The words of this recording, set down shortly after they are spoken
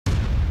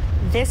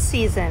This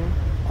season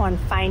on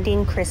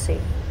Finding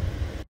Chrissy.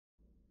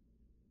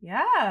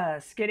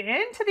 Yes, get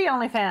into the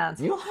OnlyFans.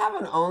 You have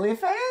an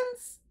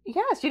OnlyFans?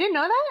 Yes, you didn't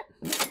know that?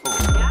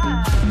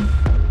 Yeah.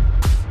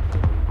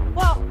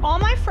 Well, all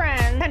my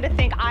friends tend to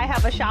think I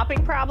have a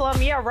shopping problem.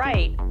 Yeah,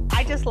 right.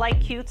 I just like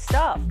cute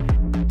stuff.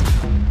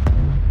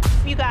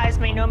 You guys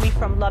may know me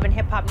from Love and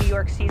Hip Hop New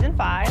York Season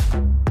 5.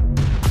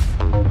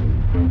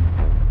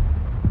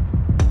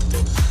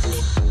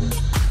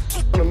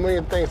 A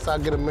million things, so I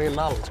get $1 million.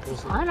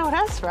 Chrissy. I know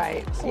that's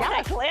right. When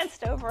I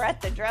glanced over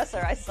at the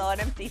dresser, I saw an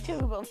empty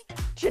tube of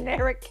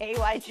generic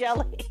KY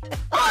jelly.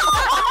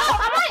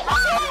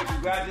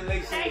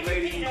 Congratulations,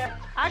 ladies.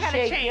 I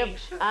gotta change.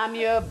 I'm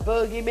your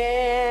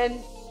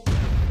boogeyman.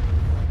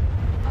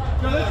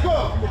 Yo, let's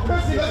go.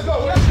 Chrissy, let's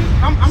go.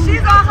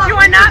 She's on her. You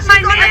are not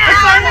my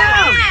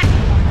man.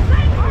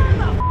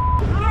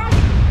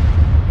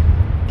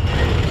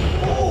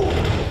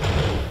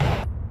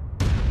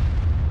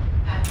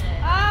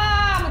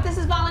 But this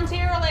is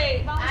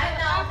voluntarily. I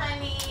know,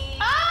 honey.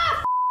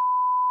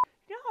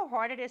 You know how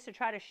hard it is to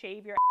try to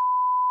shave your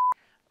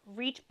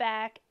reach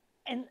back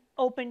and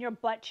open your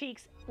butt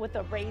cheeks with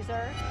a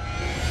razor?